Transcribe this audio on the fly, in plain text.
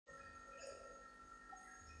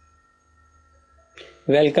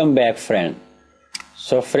Welcome back, friend.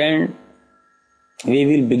 So friend, we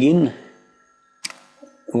will begin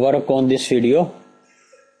work on this video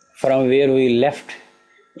from where we left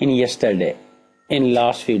in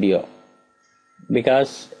last video,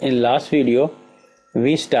 because in last video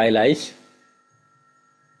we stylized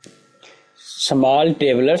small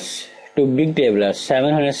tablets to big tablets,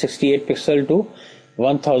 768 pixel to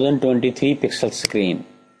 1023 pixel screen.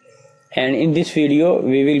 And in this video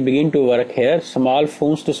we will begin to work here small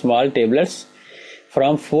phones to small tablets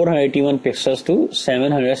from 481 pixels to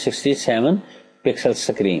 767 pixel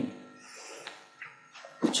screen.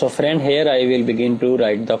 So friend, here I will begin to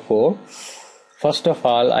write the code. First of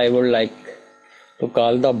all, I would like to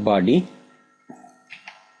call the body,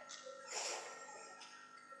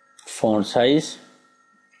 font size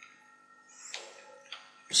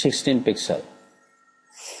 16 pixel.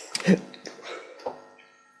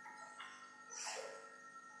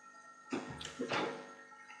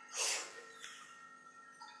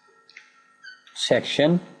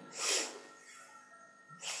 Section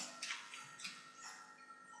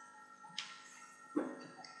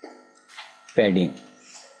padding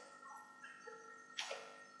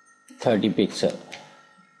 30 pixel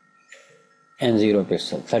and 0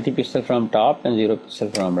 pixel, 30 pixel from top and 0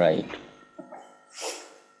 pixel from right.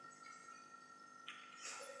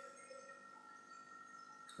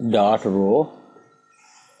 Dot row,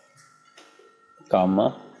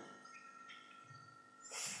 comma,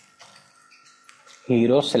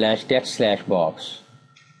 hero slash text slash box,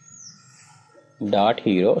 dot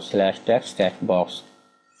hero slash text slash box,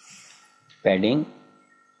 padding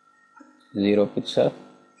 0 pixel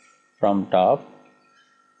from top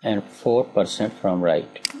and 4% from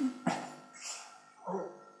right.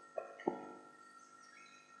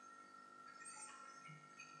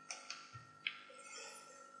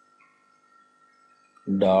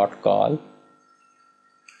 Dot call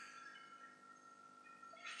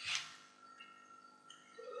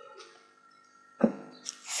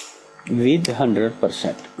with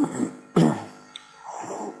 100%.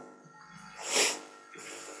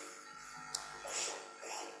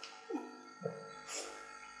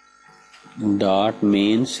 Dot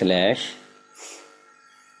main slash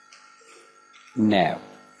nav,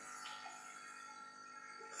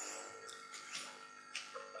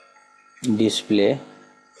 display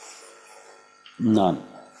none.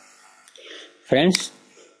 Friends,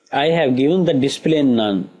 I have given the display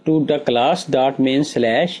none to the class dot main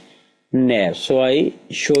slash nav, so I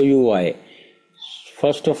show you why.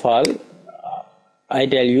 First of all, I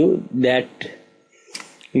tell you that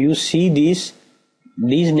you see these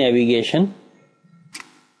navigation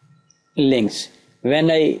links.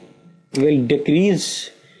 When I will decrease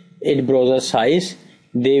its browser size,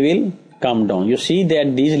 they will come down. You see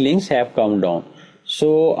that these links have come down.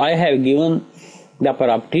 So I have given the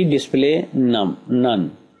property display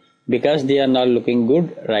none because they are not looking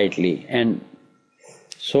good rightly. And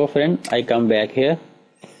so friend, I come back here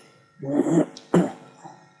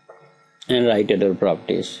and write other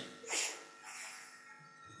properties.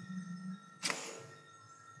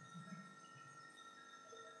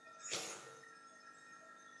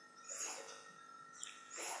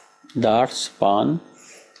 Dot span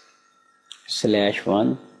slash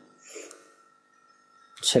 1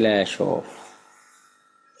 slash off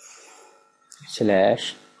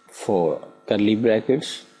slash 4 curly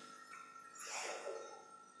brackets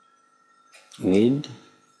with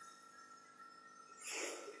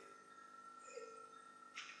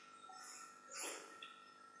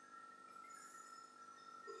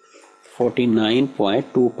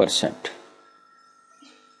 (49.2%).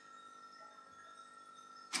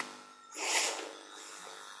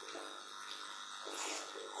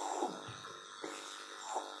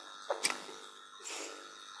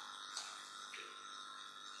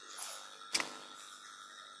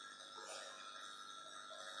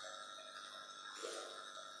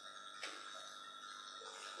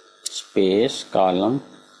 Space column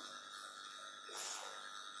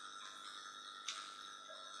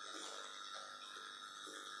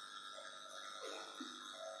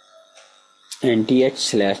nth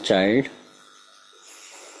slash child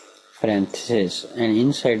parenthesis, and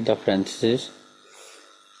inside the parenthesis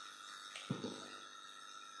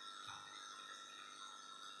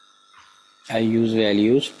I use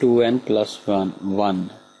values 2n plus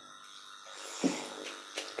 1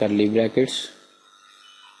 curly brackets,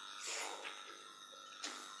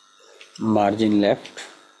 margin left,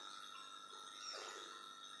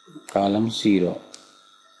 column 0,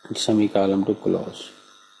 and semicolon to close.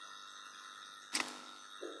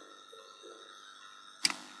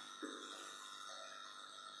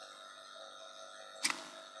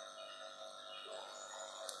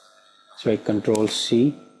 So I Control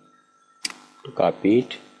C to copy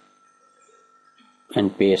it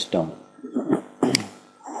and paste down.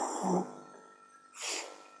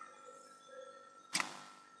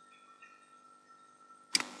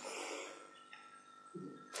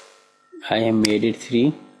 I have made it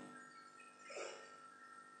 3.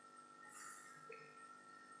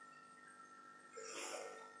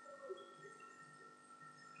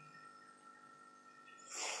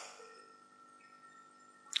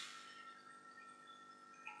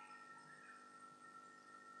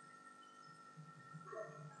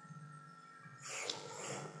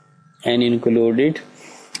 And included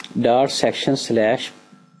dot section slash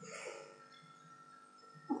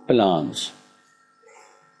plans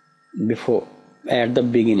before at the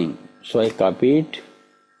beginning. So I copy it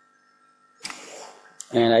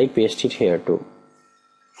and I paste it here too.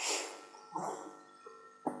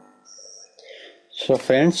 So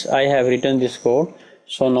friends, I have written this code.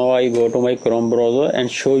 So now I go to my Chrome browser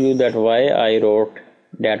and show you that why I wrote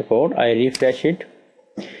that code. I refresh it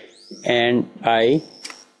and I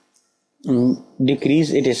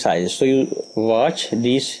decrease its size. So you watch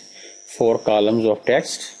these 4 columns of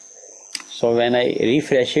text. So when I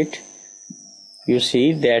refresh it, you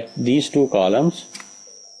see that these 2 columns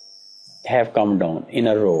have come down in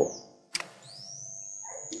a row.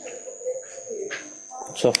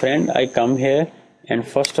 So friend, I come here and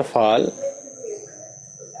first of all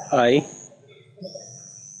I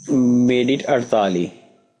made it 48.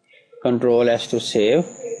 Control S to save,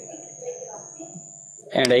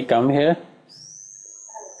 and I come here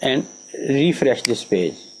and refresh this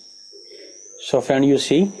page. So friend, you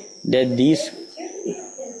see that these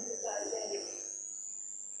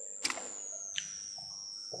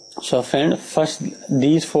first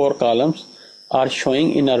these 4 columns are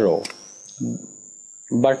showing in a row,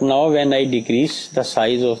 but now when I decrease the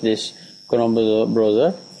size of this Chrome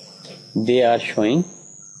browser, they are showing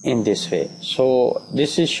in this way. So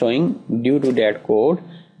this is showing due to that code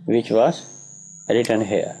which was written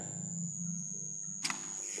here.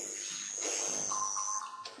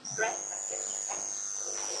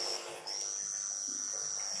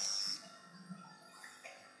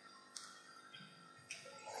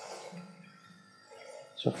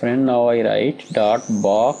 So friend, now I write dot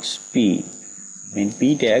box p in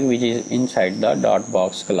p tag, which is inside the dot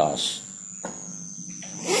box class.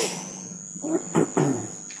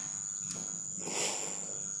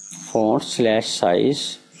 Font slash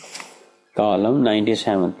size column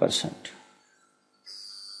 97%.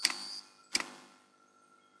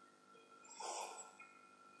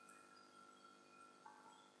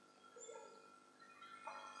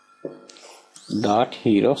 Dot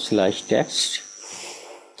hero slash text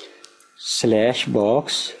slash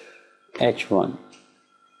box h1.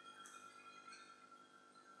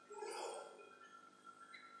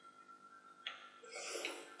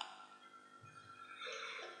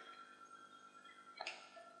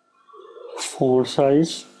 Font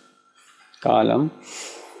size column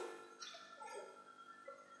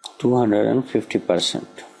 250%.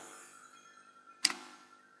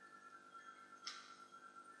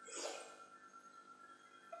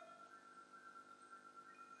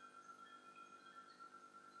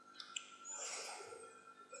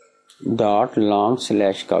 Dot long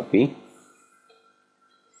slash copy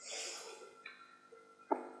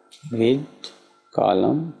with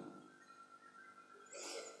column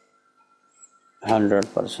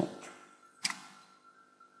 100%.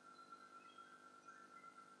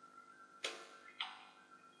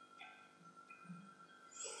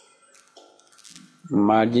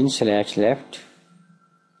 Margin slash left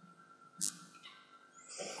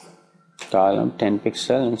column 10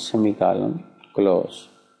 pixel and semicolon close.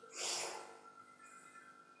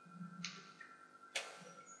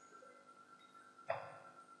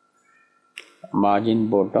 Margin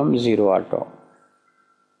bottom 0 auto.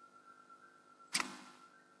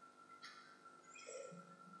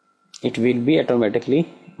 It will be automatically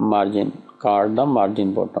called the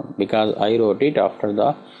margin bottom because I wrote it after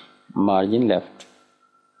the margin left.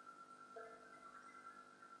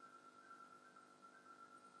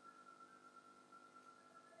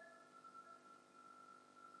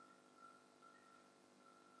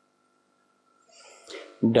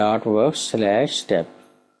 Dot work slash step.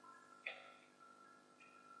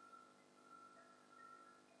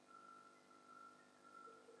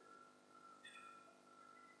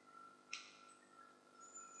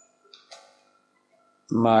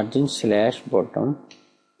 Margin slash bottom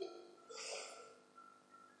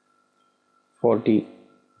 40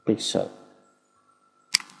 pixel.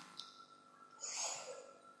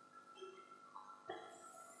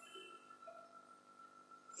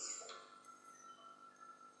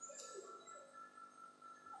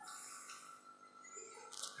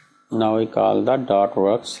 Now we call the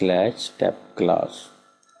 .work/step class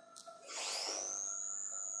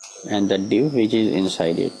and the div which is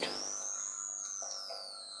inside it.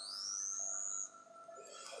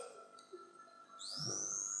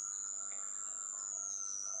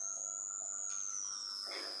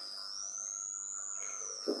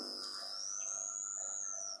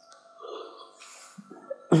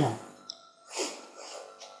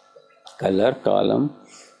 Color column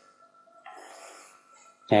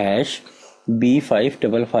hash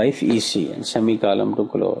B555EC and semicolon to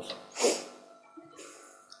close.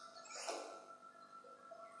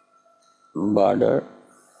 Border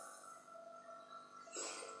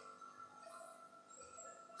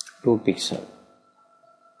 2 pixel.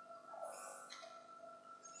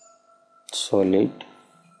 Solid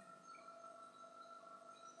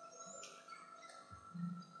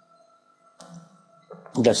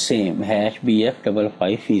the same hash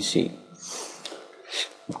BF55EC.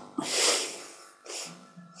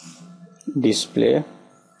 Display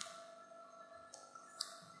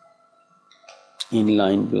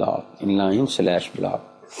inline block, inline/block.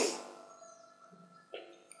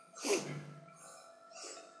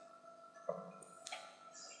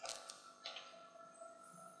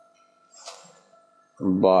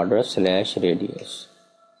 Border/radius.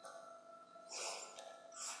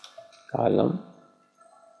 Column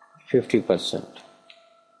 50%.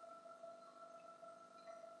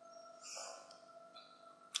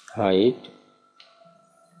 Height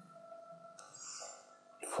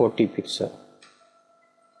 40 pixel.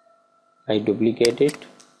 I duplicate it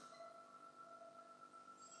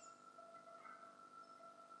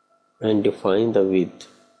and define the width.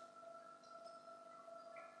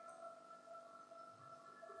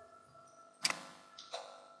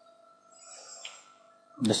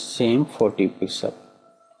 The same 40 pixel.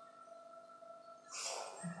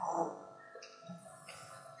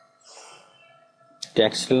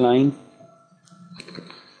 Text line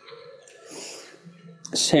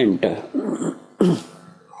center.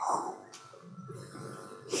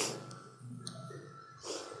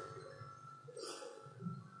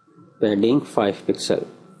 Padding 5 pixel.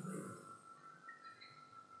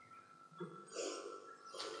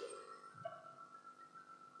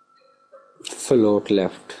 Float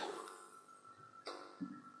left.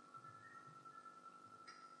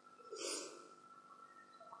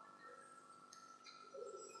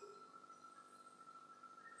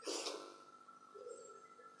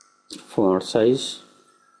 Font size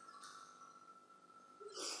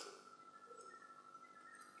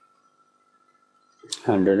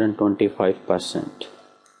 125%.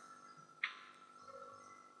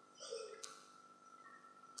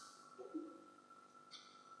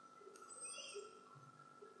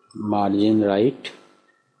 Margin right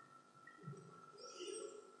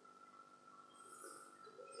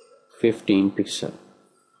 15 pixel.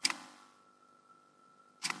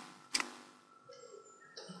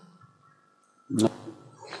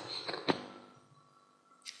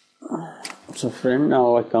 So friend,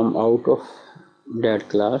 now I come out of that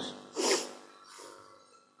class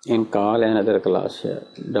and call another class here,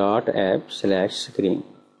 .app/screen.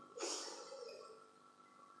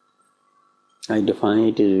 I define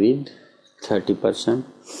it is with 30%.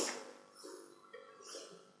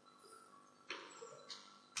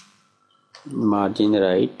 Margin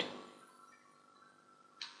right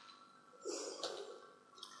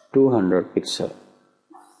 200 pixel.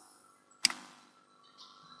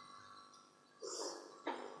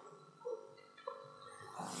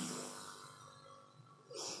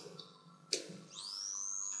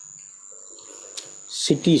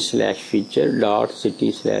 City/feature.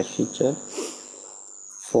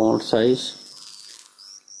 Font size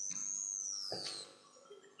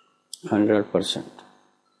 100%.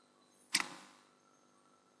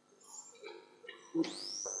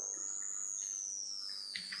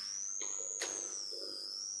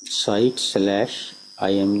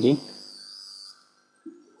 Site/img.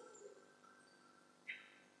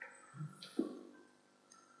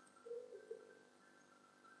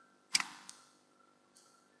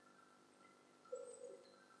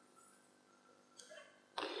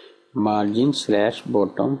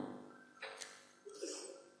 Margin/bottom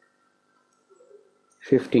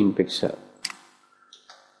 15 pixel.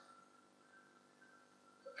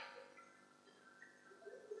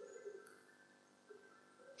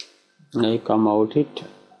 I come out it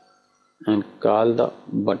and call the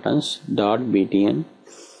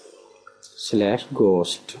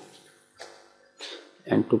buttons.btn/ghost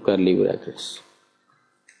and two curly brackets.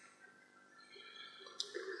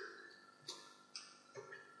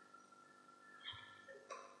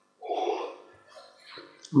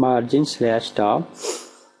 Margin/top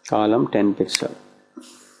column 10 pixel.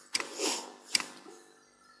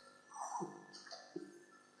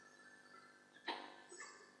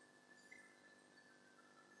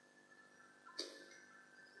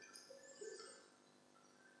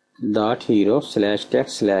 Dot hero slash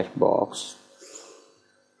text slash box,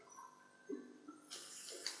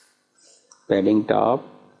 padding top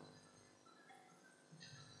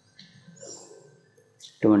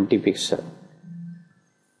 20 pixel.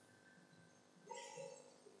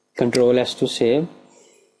 Control S to save.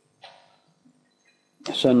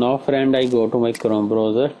 So now friend, I go to my Chrome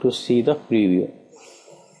browser to see the preview.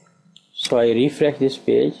 So I refresh this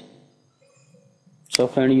page. So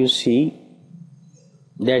friend, you see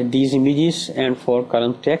that these images and 4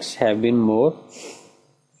 column text have been more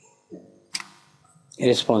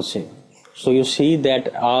responsive. So you see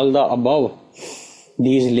that all the above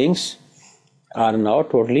these links are now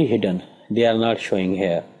totally hidden. They are not showing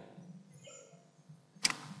here.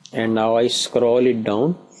 And now I scroll it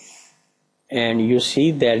down and you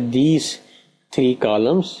see that these 3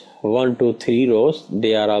 columns, 1, 2, 3 rows,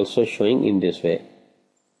 they are also showing in this way.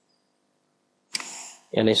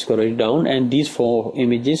 And I scroll it down and these 4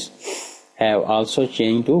 images have also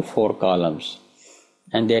changed to 4 columns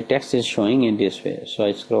and their text is showing in this way. So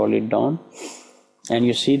I scroll it down and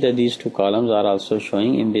you see that these 2 columns are also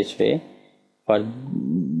showing in this way for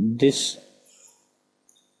this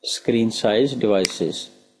screen size devices.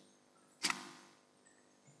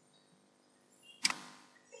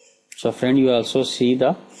 So friend, you also see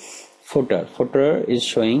the footer. Footer is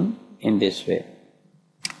showing in this way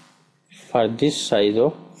for this size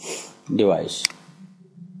of device.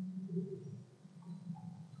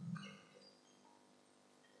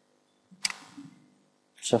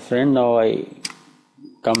 So friend, now I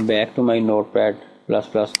come back to my Notepad++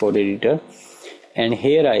 code editor and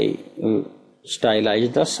here I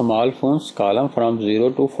stylize the small fonts column from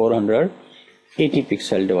 0 to 480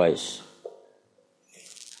 pixel device.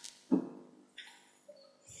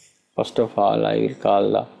 First of all, I will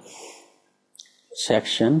call the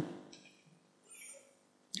section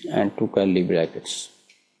and 2 curly brackets.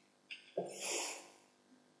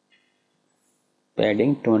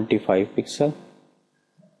 Padding 25 pixel.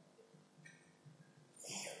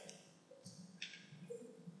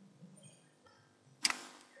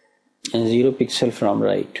 And 0 pixel from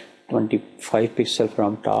right, 25 pixel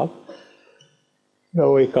from top.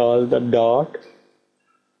 Now we call the dot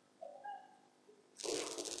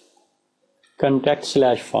contact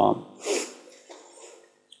slash form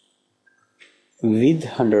with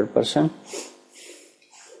 100%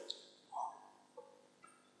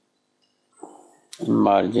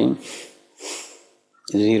 margin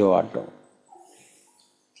 0 auto.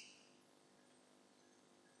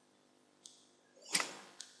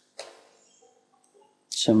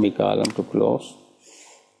 Semicolon to close.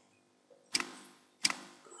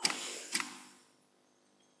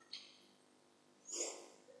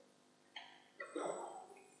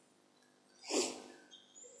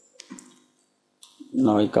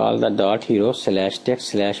 Now we call the dot hero slash text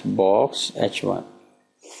slash box h1.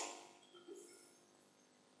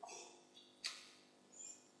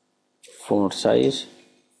 Font size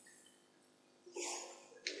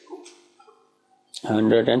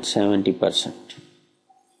 170%.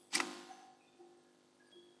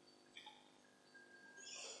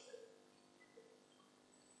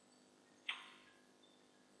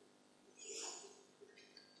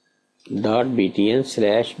 Dot btn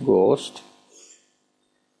slash ghost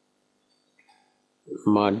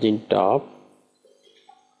margin top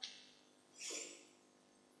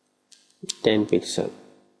 10 pixel.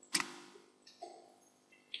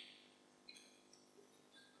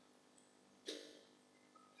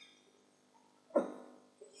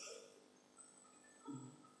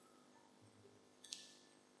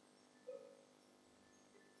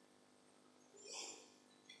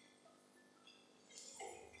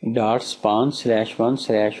 Dot span slash 1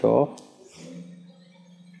 slash off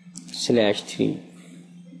slash 3.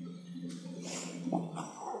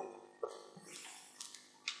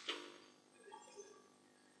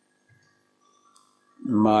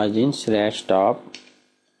 Margin slash top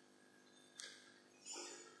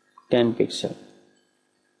 10 pixel.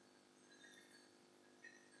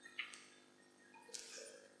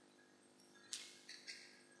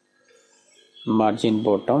 Margin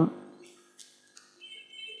bottom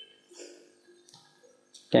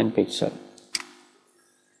 10 pixel.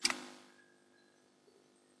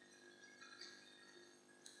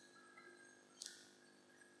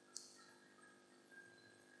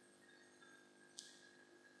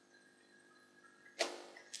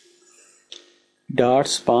 dot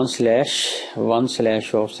span slash 1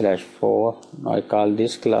 slash of slash 4. I call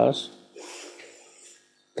this class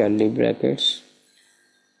curly brackets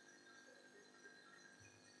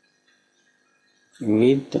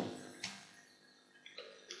with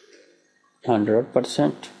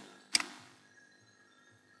 100%.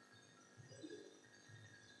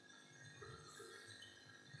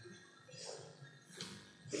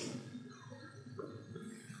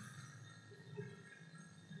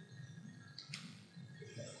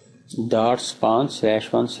 Dot span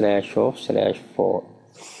slash 1 slash of slash 4.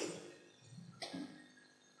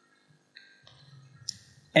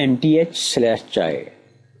 nth slash child.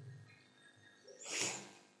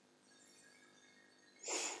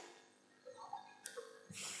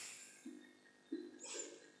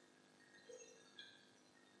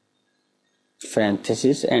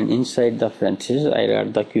 Parenthesis, and inside the parenthesis I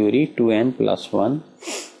write the query 2n plus 1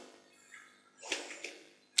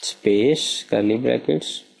 space curly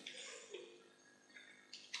brackets.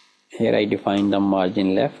 Here I define the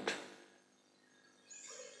margin left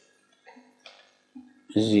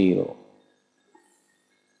 0.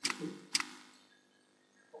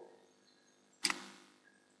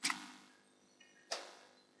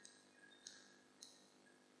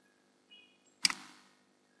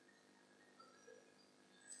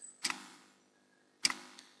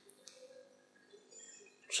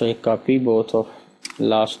 So I copy both of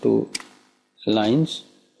last two lines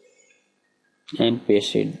and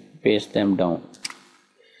paste them down.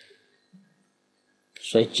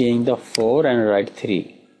 So I change the 4 and write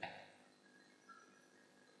 3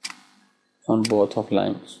 on both of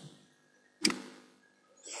lines.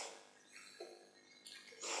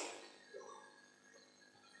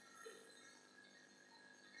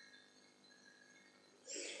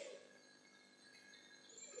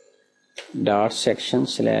 Dot section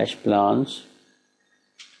slash plans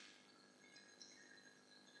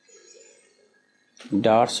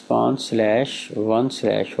dot span slash 1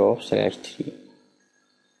 slash of slash 3.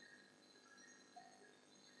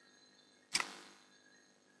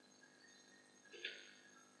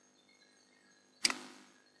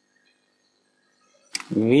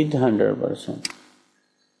 With 100%.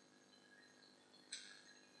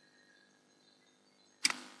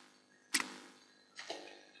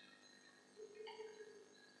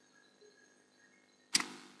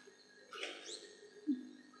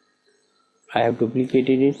 I have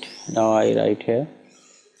duplicated it. Now I write here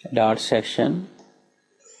dot section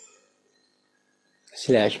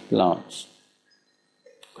slash plans.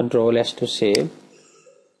 Control S to save.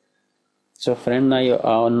 So friend,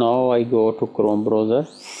 now I go to Chrome browser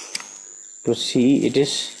to see it is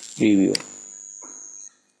preview.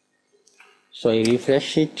 So I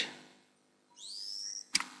refresh it.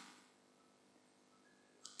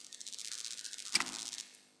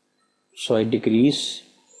 So I decrease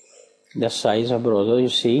the size of browser. You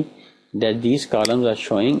see that these columns are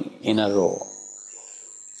showing in a row,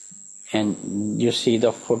 and you see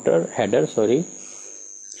the header,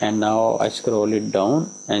 and now I scroll it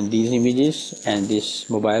down, and these images and this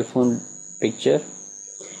mobile phone picture,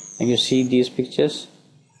 and you see these pictures,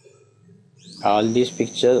 all these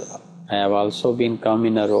pictures have also been come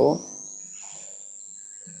in a row,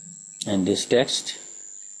 and this text,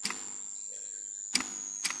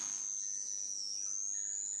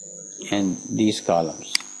 and these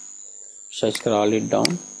columns. So I scroll it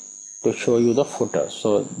down to show you the footer.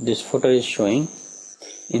 So this footer is showing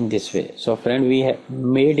in this way. So friend, we have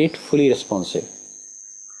made it fully responsive.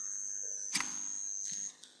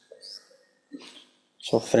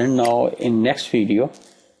 So friend, now in next video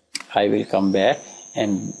I will come back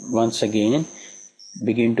and once again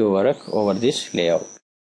begin to work over this layout.